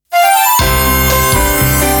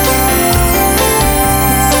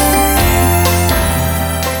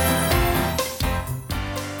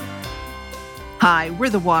we're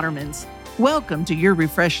the Watermans. Welcome to Your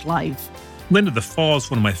Refreshed Life. Linda, the fall is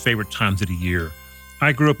one of my favorite times of the year.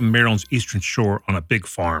 I grew up in Maryland's Eastern Shore on a big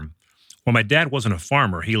farm. While my dad wasn't a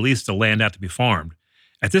farmer, he leased the land out to be farmed.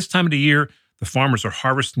 At this time of the year, the farmers are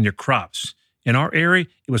harvesting their crops. In our area,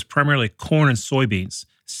 it was primarily corn and soybeans.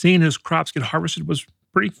 Seeing those crops get harvested was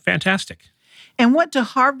pretty fantastic. And what do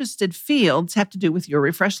harvested fields have to do with your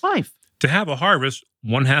refreshed life? To have a harvest,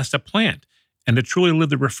 one has to plant. And to truly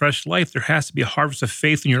live the refreshed life, there has to be a harvest of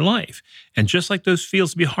faith in your life. And just like those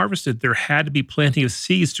fields to be harvested, there had to be planting of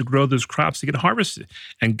seeds to grow those crops to get harvested.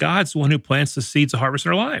 And God's the one who plants the seeds to harvest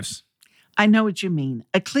in our lives. I know what you mean.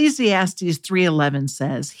 Ecclesiastes 3:11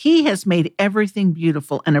 says, He has made everything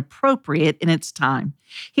beautiful and appropriate in its time.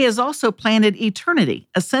 He has also planted eternity,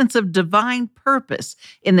 a sense of divine purpose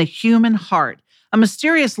in the human heart, a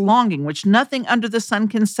mysterious longing which nothing under the sun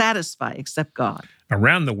can satisfy except God.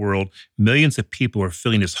 Around the world, millions of people are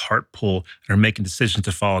feeling this heart pull and are making decisions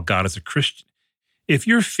to follow God as a Christian. If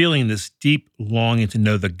you're feeling this deep longing to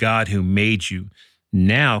know the God who made you,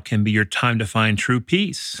 now can be your time to find true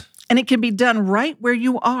peace. And it can be done right where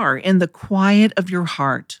you are in the quiet of your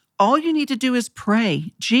heart. All you need to do is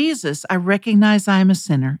pray, Jesus, I recognize I am a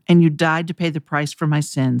sinner, and you died to pay the price for my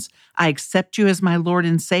sins. I accept you as my Lord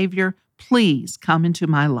and Savior. Please come into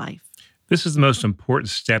my life. This is the most important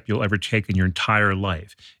step you'll ever take in your entire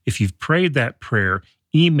life. If you've prayed that prayer,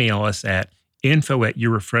 email us at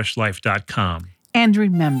info@yourrefreshedlife.com. And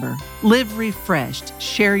remember, live refreshed.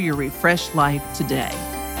 Share your refreshed life today.